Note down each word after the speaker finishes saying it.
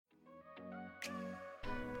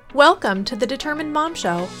Welcome to the Determined Mom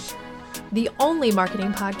Show, the only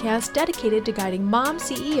marketing podcast dedicated to guiding mom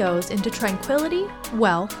CEOs into tranquility,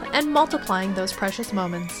 wealth, and multiplying those precious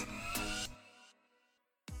moments.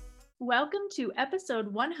 Welcome to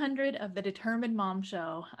episode 100 of the Determined Mom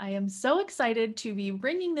Show. I am so excited to be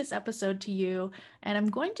bringing this episode to you, and I'm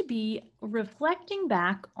going to be reflecting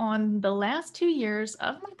back on the last 2 years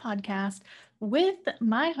of my podcast with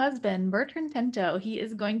my husband, Bertrand Tento. He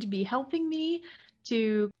is going to be helping me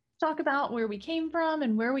to talk about where we came from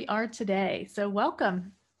and where we are today. So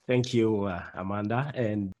welcome. Thank you, Amanda,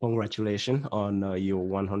 and congratulations on your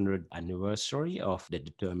 100th anniversary of the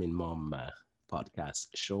Determined Mom podcast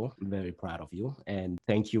show. I'm very proud of you, and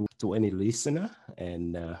thank you to any listener.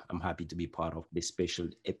 And I'm happy to be part of this special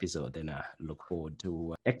episode, and I look forward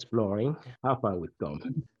to exploring how far we've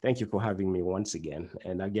come. Thank you for having me once again.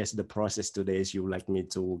 And I guess the process today is you would like me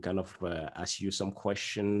to kind of ask you some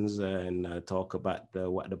questions and talk about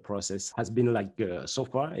what the process has been like so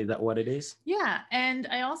far. Is that what it is? Yeah, and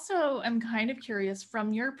I also am kind of curious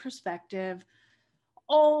from your perspective,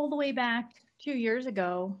 all the way back 2 years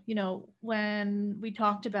ago, when we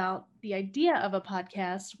talked about the idea of a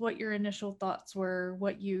podcast, what your initial thoughts were,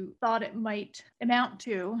 what you thought it might amount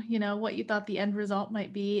to, what you thought the end result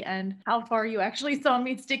might be, and how far you actually saw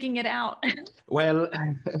me sticking it out. Well,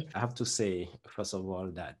 I have to say, first of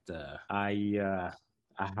all, that I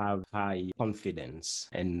have high confidence,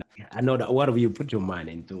 and I know that whatever you put your mind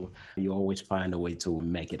into, you always find a way to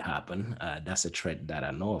make it happen. That's a trait that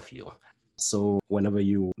I know of you. So whenever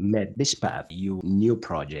you met this path, you new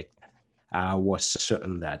project, I was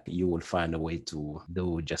certain that you will find a way to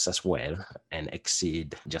do just as well and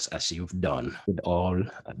exceed just as you've done with all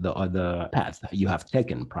the other paths you have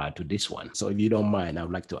taken prior to this one. So if you don't mind, I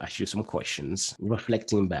would like to ask you some questions,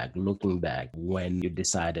 reflecting back, looking back when you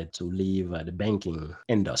decided to leave the banking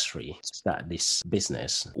industry, start this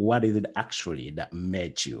business. What is it actually that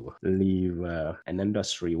made you leave an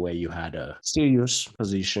industry where you had a serious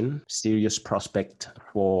position, serious prospect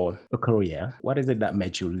for a career? What is it that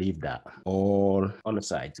made you leave that or on the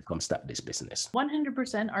side to come start this business?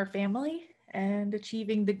 100% our family and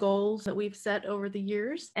achieving the goals that we've set over the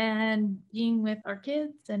years and being with our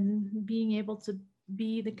kids and being able to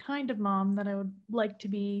be the kind of mom that I would like to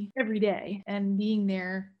be every day and being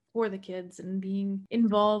there for the kids and being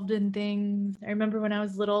involved in things. I remember when I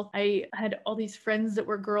was little, I had all these friends that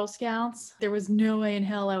were Girl Scouts. There was no way in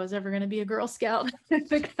hell I was ever going to be a Girl Scout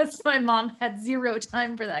because my mom had zero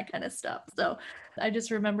time for that kind of stuff. So I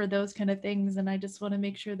just remember those kind of things. And I just want to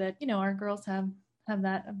make sure that, our girls have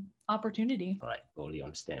that opportunity. Right, totally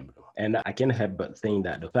understandable. And I can help but think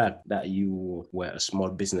that the fact that you were a small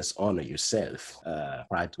business owner yourself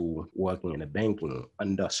prior to working in the banking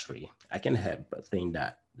industry, I can help but think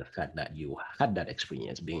that the fact that you had that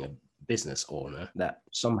experience being a business owner, that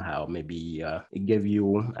somehow maybe it gave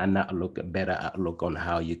you a better outlook on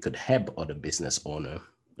how you could help other business owner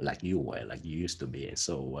like you used to be.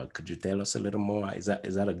 So could you tell us a little more? Is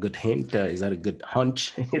that a good hint? Is that a good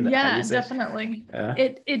hunch? Yeah, definitely.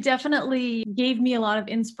 It definitely gave me a lot of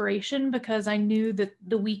inspiration because I knew that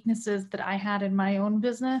the weaknesses that I had in my own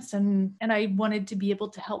business and I wanted to be able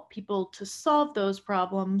to help people to solve those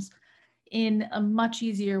problems in a much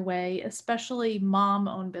easier way, especially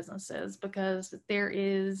mom-owned businesses, because there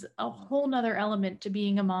is a whole nother element to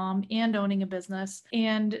being a mom and owning a business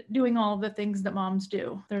and doing all the things that moms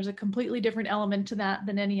do. There's a completely different element to that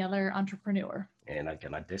than any other entrepreneur. And I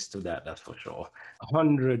can attest to that, that's for sure.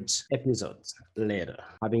 100 episodes later,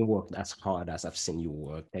 having worked as hard as I've seen you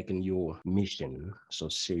work, taking your mission so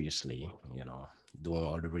seriously, doing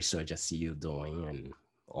all the research I see you doing and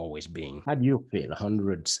always being. How do you feel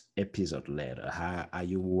 100 episodes later? How are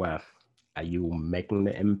you making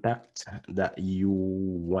the impact that you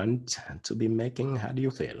want to be making? How do you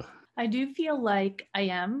feel? I do feel like I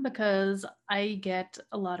am because I get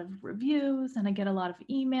a lot of reviews and I get a lot of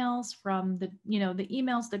emails from the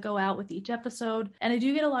emails that go out with each episode. And I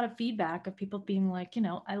do get a lot of feedback of people being like,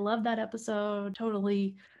 I love that episode,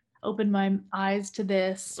 totally opened my eyes to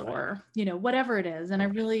this, or, whatever it is. And I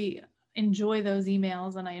really enjoy those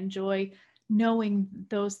emails and I enjoy knowing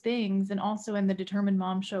those things. And also in the Determined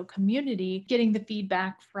Mom Show community, getting the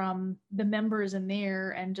feedback from the members in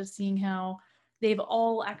there and just seeing how they've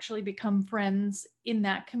all actually become friends in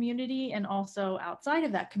that community and also outside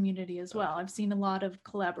of that community as well. I've seen a lot of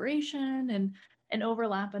collaboration and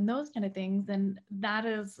overlap and those kind of things. And that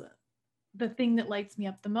is the thing that lights me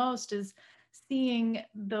up the most, is seeing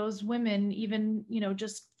those women, even,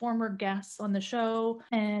 just former guests on the show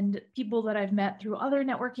and people that I've met through other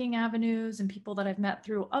networking avenues and people that I've met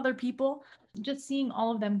through other people, just seeing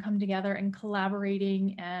all of them come together and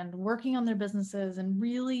collaborating and working on their businesses and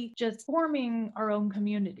really just forming our own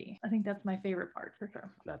community. I think that's my favorite part for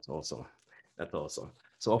sure. That's awesome. That's awesome.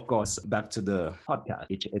 So, of course, back to the podcast.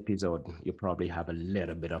 Each episode, you probably have a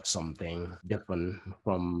little bit of something different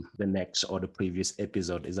from the next or the previous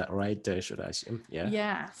episode. Is that right? Should I assume? Yeah.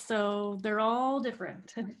 Yeah. So they're all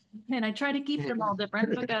different. And I try to keep them all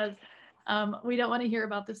different because we don't want to hear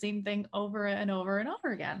about the same thing over and over and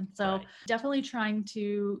over again. So Right. definitely trying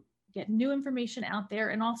to get new information out there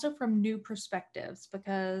and also from new perspectives,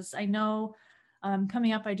 because I know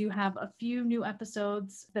coming up, I do have a few new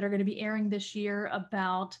episodes that are going to be airing this year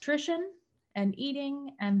about nutrition and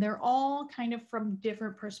eating, and they're all kind of from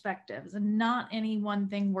different perspectives, and not any one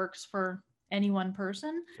thing works for any one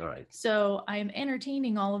person. All right. So I'm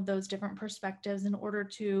entertaining all of those different perspectives in order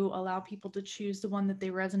to allow people to choose the one that they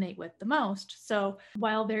resonate with the most. So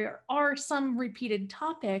while there are some repeated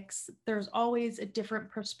topics, there's always a different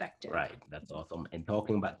perspective. Right. That's awesome. And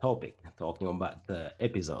talking about talking about the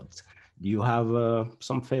episodes, do you have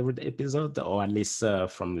some favorite episode, or at least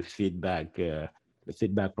from the feedback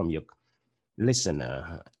from your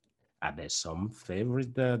listener? Are there some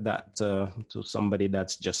favorite that to somebody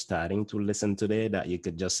that's just starting to listen today that you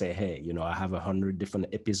could just say, hey, I have 100 different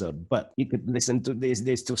episodes, but you could listen to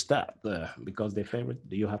this to start because they're favorite?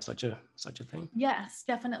 Do you have such a thing? Yes,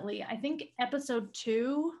 definitely. I think episode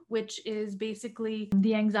 2, which is basically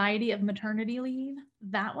the anxiety of maternity leave,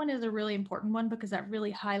 that one is a really important one because that really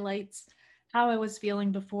highlights how I was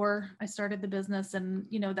feeling before I started the business, and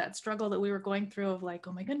that struggle that we were going through of like,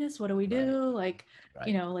 oh my goodness, what do we do? Like,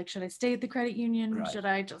 Right. like, should I stay at the credit union? Right. Should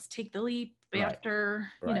I just take the leap Right.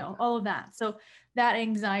 after, Right. all of that? So that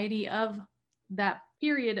anxiety of that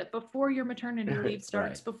period before your maternity leave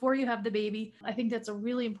starts, Right. before you have the baby, I think that's a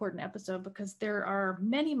really important episode because there are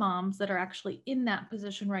many moms that are actually in that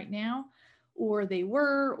position right now, or they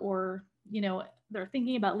were, or they're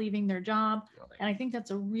thinking about leaving their job. And I think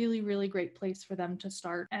that's a really, really great place for them to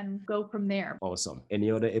start and go from there. Awesome.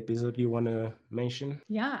 Any other episode you want to mention?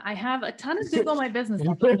 Yeah, I have a ton of Google My Business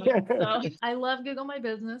episodes. So I love Google My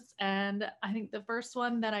Business. And I think the first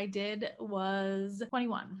one that I did was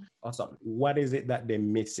 21. Awesome. What is it that they're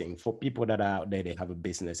missing for people that are out there, they have a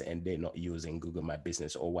business and they're not using Google My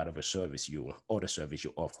Business or whatever service you're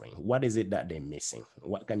offering? What is it that they're missing?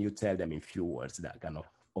 What can you tell them in few words that kind of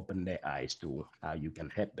open their eyes to how you can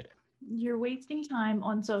help them? You're wasting time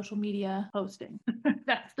on social media posting.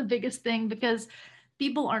 That's the biggest thing, because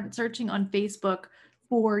people aren't searching on Facebook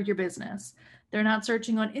for your business. They're not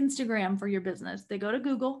searching on Instagram for your business. They go to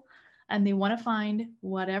Google and they want to find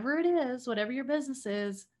whatever it is, whatever your business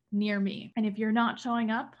is, near me. And if you're not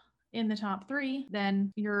showing up in the top 3,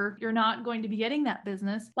 then you're not going to be getting that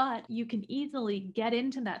business, but you can easily get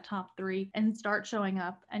into that top 3 and start showing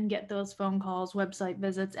up and get those phone calls, website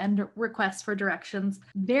visits, and requests for directions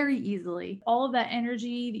very easily. All of that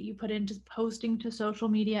energy that you put into posting to social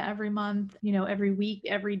media every month, every week,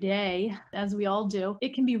 every day, as we all do,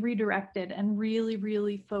 it can be redirected and really,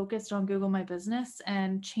 really focused on Google My Business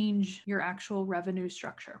and change your actual revenue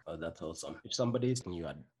structure. Oh, that's awesome. If somebody is you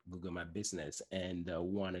at Google My Business and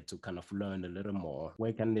wanted to kind of learn a little more,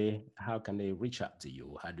 how can they reach out to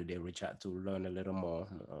you? How do they reach out to learn a little more,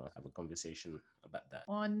 have a conversation about that?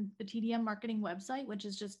 On the TDM marketing website, which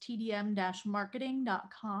is just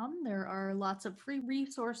tdm-marketing.com, there are lots of free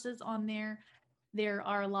resources on there. There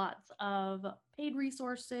are lots of paid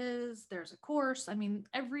resources. There's a course. I mean,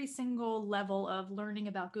 every single level of learning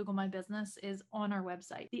about Google My Business is on our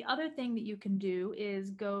website. The other thing that you can do is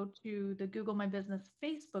go to the Google My Business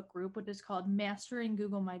Facebook group, which is called Mastering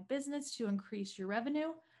Google My Business to Increase Your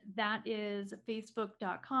Revenue. That is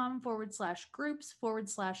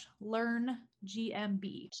facebook.com/groups/learn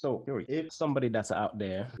GMB. So, if somebody that's out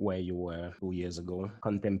there where you were 2 years ago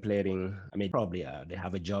contemplating, I mean, probably they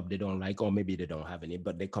have a job they don't like, or maybe they don't have any,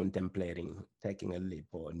 but they're contemplating taking a leap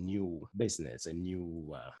or a new business, a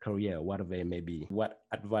new career, whatever it may be, what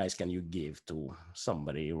advice can you give to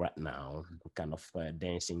somebody right now kind of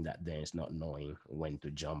dancing that dance, not knowing when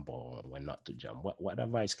to jump or when not to jump? What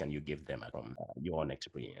advice can you give them from your own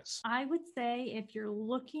experience? I would say if you're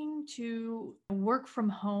looking to work from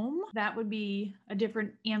home, that would be a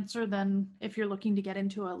different answer than if you're looking to get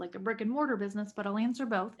into a brick and mortar business, but I'll answer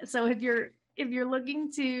both. So if you're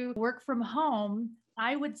looking to work from home,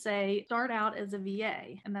 I would say start out as a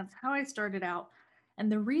VA. And that's how I started out.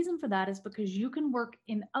 And the reason for that is because you can work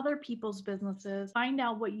in other people's businesses, find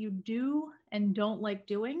out what you do and don't like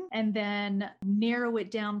doing, and then narrow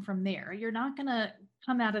it down from there. You're not going to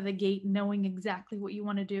come out of the gate knowing exactly what you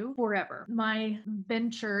want to do forever. My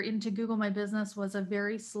venture into Google My Business was a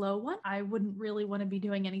very slow one. I wouldn't really want to be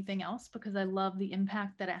doing anything else because I love the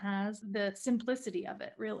impact that it has, the simplicity of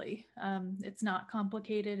it, really. It's not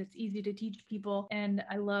complicated, it's easy to teach people, and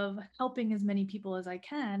I love helping as many people as I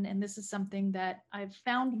can. And this is something that I've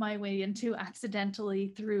found my way into accidentally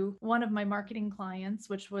through one of my marketing clients,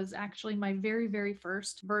 which was actually my very, very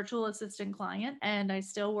first virtual assistant client. And I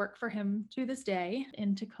still work for him to this day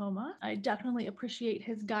in Tacoma. I definitely appreciate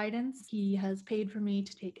his guidance. He has paid for me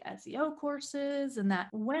to take SEO courses, and that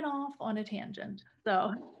went off on a tangent.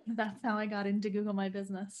 So that's how I got into Google My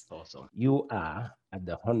Business. Awesome. You are at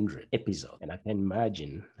the 100th episode, and I can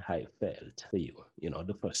imagine how it felt for you,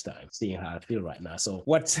 the first time, seeing how I feel right now. So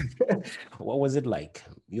what was it like,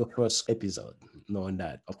 your first episode, knowing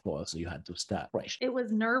that, of course, you had to start fresh? It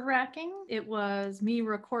was nerve-wracking. It was me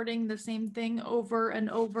recording the same thing over and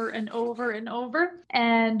over and over and over,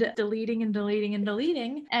 and deleting and deleting and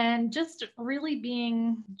deleting, and just really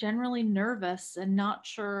being generally nervous and not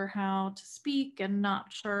sure how to speak and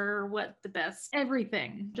not sure what the best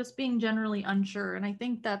everything, just being generally unsure. And I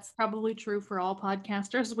think that's probably true for all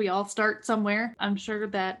podcasters. We all start somewhere. I'm sure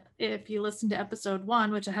that if you listen to episode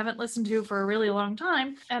 1, which I haven't listened to for a really long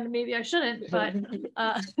time, and maybe I shouldn't, but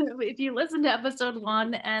if you listen to episode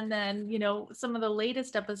 1 and then, some of the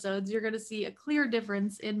latest episodes, you're going to see a clear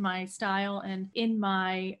difference in my style and in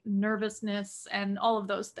my nervousness and all of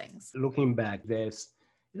those things. Looking back, there's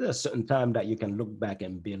a certain time that you can look back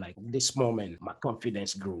and be like, this moment, my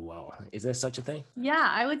confidence grew. Well, is there such a thing? Yeah,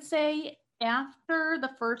 I would say after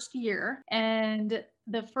the first year, and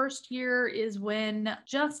the first year is when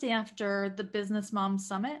just after the Business Mom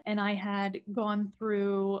Summit, and I had gone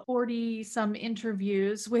through 40 some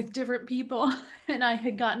interviews with different people, and I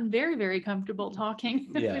had gotten very, very comfortable talking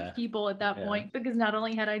with people at that point, because not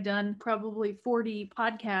only had I done probably 40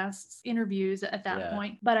 podcasts interviews at that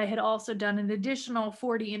point, but I had also done an additional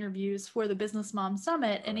 40 interviews for the Business Mom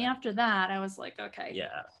Summit. And after that, I was like, okay,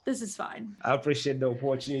 this is fine. I appreciate the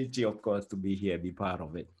opportunity, of course, to be here, be part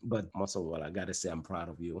of it. But most of all, I got to say, I'm proud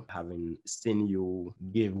of you, having seen you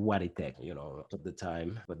give what it takes, at the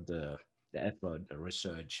time, but the effort, the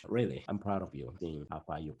research. Really, I'm proud of you, seeing how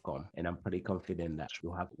far you've come. And I'm pretty confident that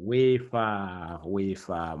you have way far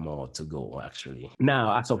more to go, actually.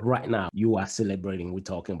 Now, as of right now, you are celebrating, we're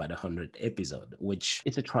talking about the 100th episode, which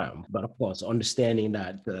is a triumph. But of course, understanding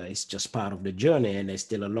that it's just part of the journey and there's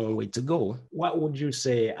still a long way to go, what would you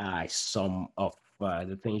say are some of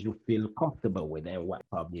the things you feel comfortable with and what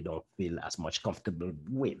probably don't feel as much comfortable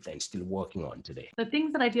with and still working on today? The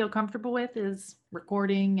things that I feel comfortable with is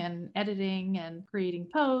recording and editing and creating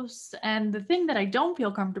posts. And the thing that I don't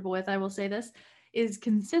feel comfortable with, I will say this, is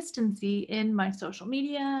consistency in my social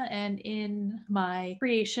media and in my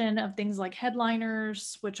creation of things like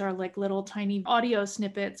headliners, which are like little tiny audio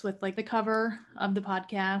snippets with like the cover of the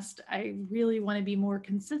podcast. I really want to be more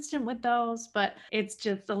consistent with those, but it's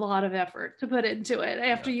just a lot of effort to put into it.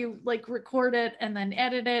 After you like record it and then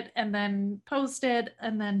edit it and then post it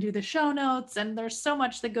and then do the show notes. And there's so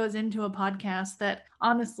much that goes into a podcast that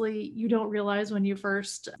honestly, you don't realize when you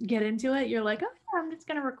first get into it. You're like, oh, I'm just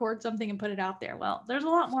going to record something and put it out there. Well, there's a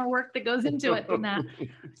lot more work that goes into it than that.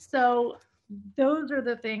 So those are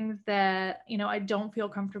the things that, I don't feel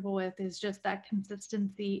comfortable with, is just that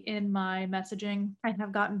consistency in my messaging. I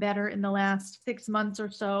have gotten better in the last 6 months or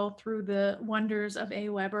so through the wonders of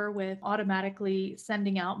Aweber with automatically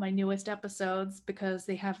sending out my newest episodes, because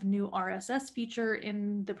they have new RSS feature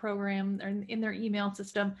in the program or in their email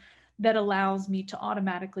system that allows me to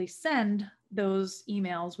automatically send those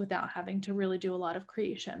emails without having to really do a lot of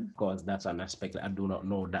creation. Of course, that's an aspect I do not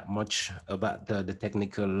know that much about the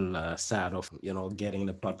technical side of, getting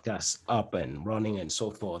the podcast up and running and so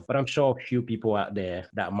forth. But I'm sure a few people out there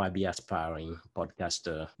that might be aspiring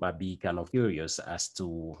podcaster might be kind of curious as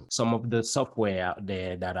to some of the software out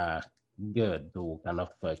there that are good to kind of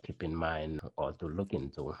keep in mind or to look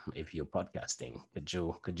into if you're podcasting.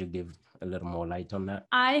 Could you give a little more light on that?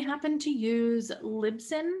 I happen to use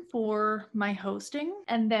Libsyn for my hosting,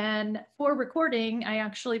 and then for recording, I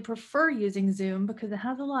actually prefer using Zoom because it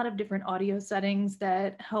has a lot of different audio settings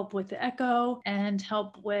that help with the echo and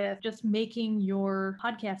help with just making your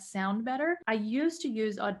podcast sound better. I used to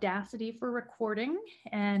use Audacity for recording,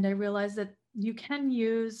 and I realized that you can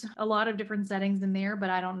use a lot of different settings in there, but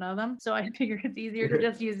I don't know them. So I figure it's easier to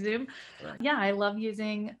just use Zoom. Yeah, I love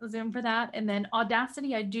using Zoom for that. And then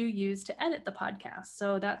Audacity, I do use to edit the podcast.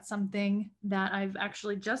 So that's something that I've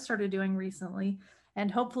actually just started doing recently. And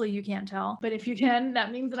hopefully you can't tell, but if you can,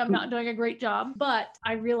 that means that I'm not doing a great job. But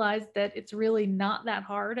I realized that it's really not that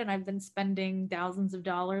hard. And I've been spending thousands of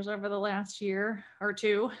dollars over the last year or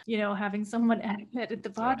two, having someone edit the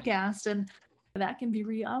podcast, and that can be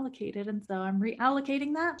reallocated. And so I'm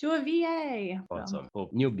reallocating that to a VA. Awesome. For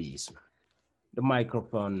newbies, the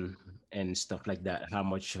microphone and stuff like that, how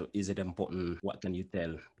much is it important? What can you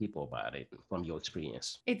tell people about it from your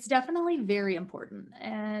experience? It's definitely very important.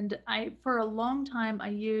 And for a long time, I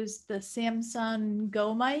used the Samsung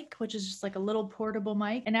Go mic, which is just like a little portable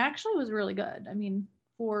mic, and actually was really good. I mean,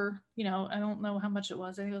 for, I don't know how much it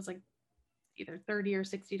was. I think it was like either $30 or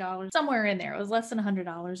 $60, somewhere in there. It was less than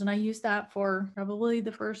 $100. And I used that for probably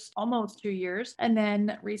the first almost 2 years. And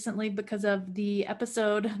then recently, because of the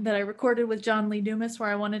episode that I recorded with John Lee Dumas, where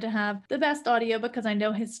I wanted to have the best audio because I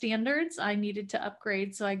know his standards, I needed to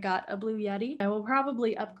upgrade. So I got a Blue Yeti. I will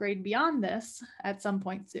probably upgrade beyond this at some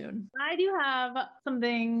point soon. I do have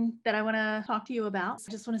something that I want to talk to you about.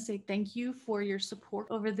 I just want to say thank you for your support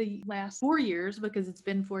over the last 4 years, because it's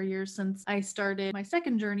been 4 years since I started my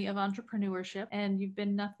second journey of entrepreneurship. And you've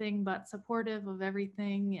been nothing but supportive of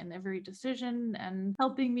everything and every decision, and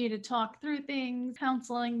helping me to talk through things,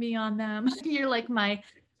 counseling me on them. You're like my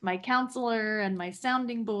counselor and my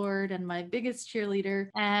sounding board and my biggest cheerleader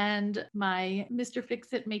and my Mr.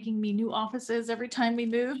 Fix-It, making me new offices every time we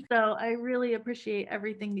move. So I really appreciate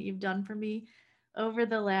everything that you've done for me over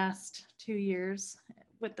the last 2 years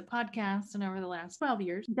with the podcast, and over the last 12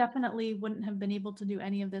 years. Definitely wouldn't have been able to do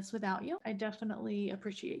any of this without you. I definitely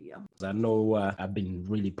appreciate you. I know I've been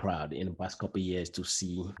really proud in the past couple of years to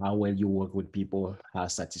see how well you work with people, how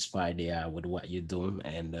satisfied they are with what you do,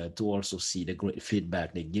 and to also see the great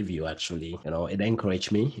feedback they give you. Actually, it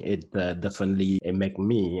encouraged me. It definitely make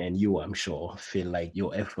me and you, I'm sure, feel like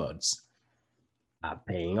your efforts are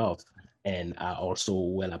paying off and are also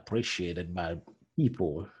well appreciated by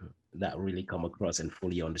people that really come across and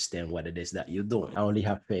fully understand what it is that you're doing. I only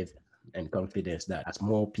have faith and confidence that as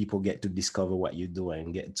more people get to discover what you do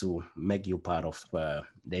and get to make you part of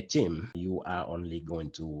their team, you are only going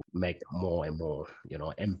to make more and more,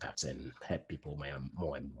 impacts and help people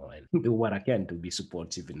more and more, and do what I can to be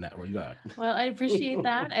supportive in that regard. Well, I appreciate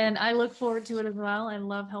that, and I look forward to it as well. I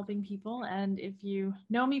love helping people, and if you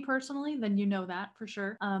know me personally, then you know that for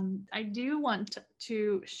sure. I do want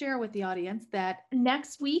to share with the audience that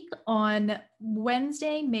next week on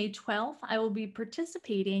Wednesday, May 12th, I will be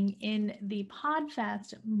participating in the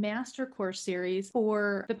PodFest Master Course Series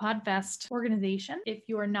for the PodFest organization. If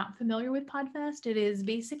you are not familiar with PodFest, it is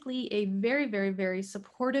basically a very, very, very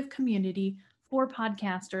supportive community for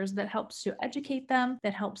podcasters that helps to educate them,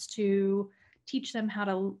 that helps to teach them how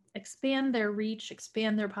to expand their reach,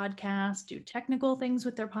 expand their podcast, do technical things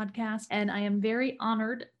with their podcast. And I am very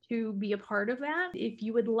honored to be a part of that. If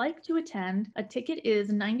you would like to attend, a ticket is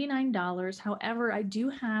 $99. However, I do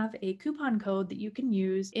have a coupon code that you can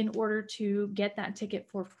use in order to get that ticket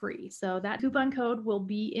for free. So that coupon code will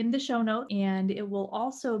be in the show notes, and it will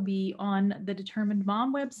also be on the Determined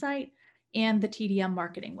Mom website and the TDM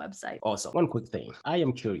marketing website. Awesome. One quick thing. I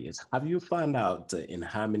am curious. Have you found out in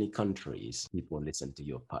how many countries people listen to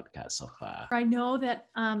your podcast so far? I know that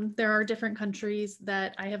there are different countries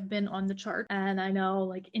that I have been on the chart, and I know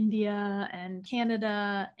like India and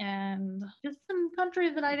Canada and just some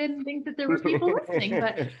countries that I didn't think that there were people listening,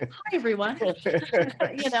 but hi everyone.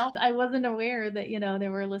 I wasn't aware that,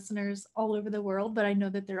 there were listeners all over the world, but I know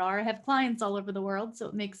that there are. I have clients all over the world, so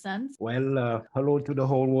it makes sense. Well, hello to the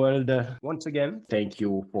whole world. Once again, thank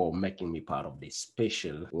you for making me part of this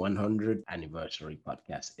special 100th anniversary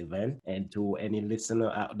podcast event. And to any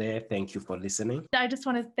listener out there, thank you for listening. I just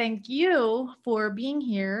want to thank you for being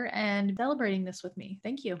here and celebrating this with me.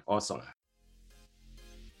 Thank you. Awesome.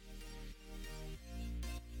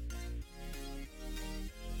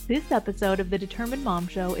 This episode of the Determined Mom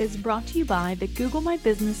Show is brought to you by the Google My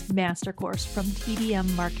Business Master Course from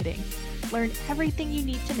TDM Marketing. Learn everything you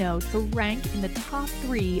need to know to rank in the top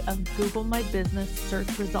 3 of Google My Business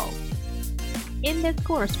search results. In this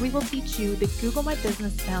course, we will teach you the Google My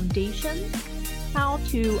Business foundation, how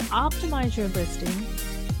to optimize your listing,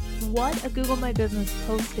 what a Google My Business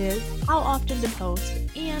post is, how often to post,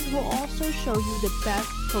 and we'll also show you the best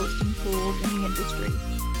posting tools in the industry.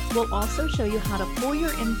 We'll also show you how to pull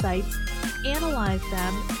your insights, analyze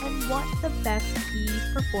them, and what the best key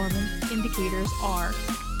performance indicators are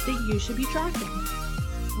that you should be tracking.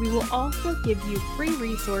 We will also give you free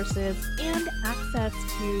resources and access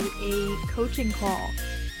to a coaching call.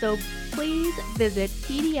 So please visit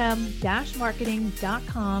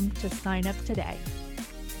tdm-marketing.com to sign up today.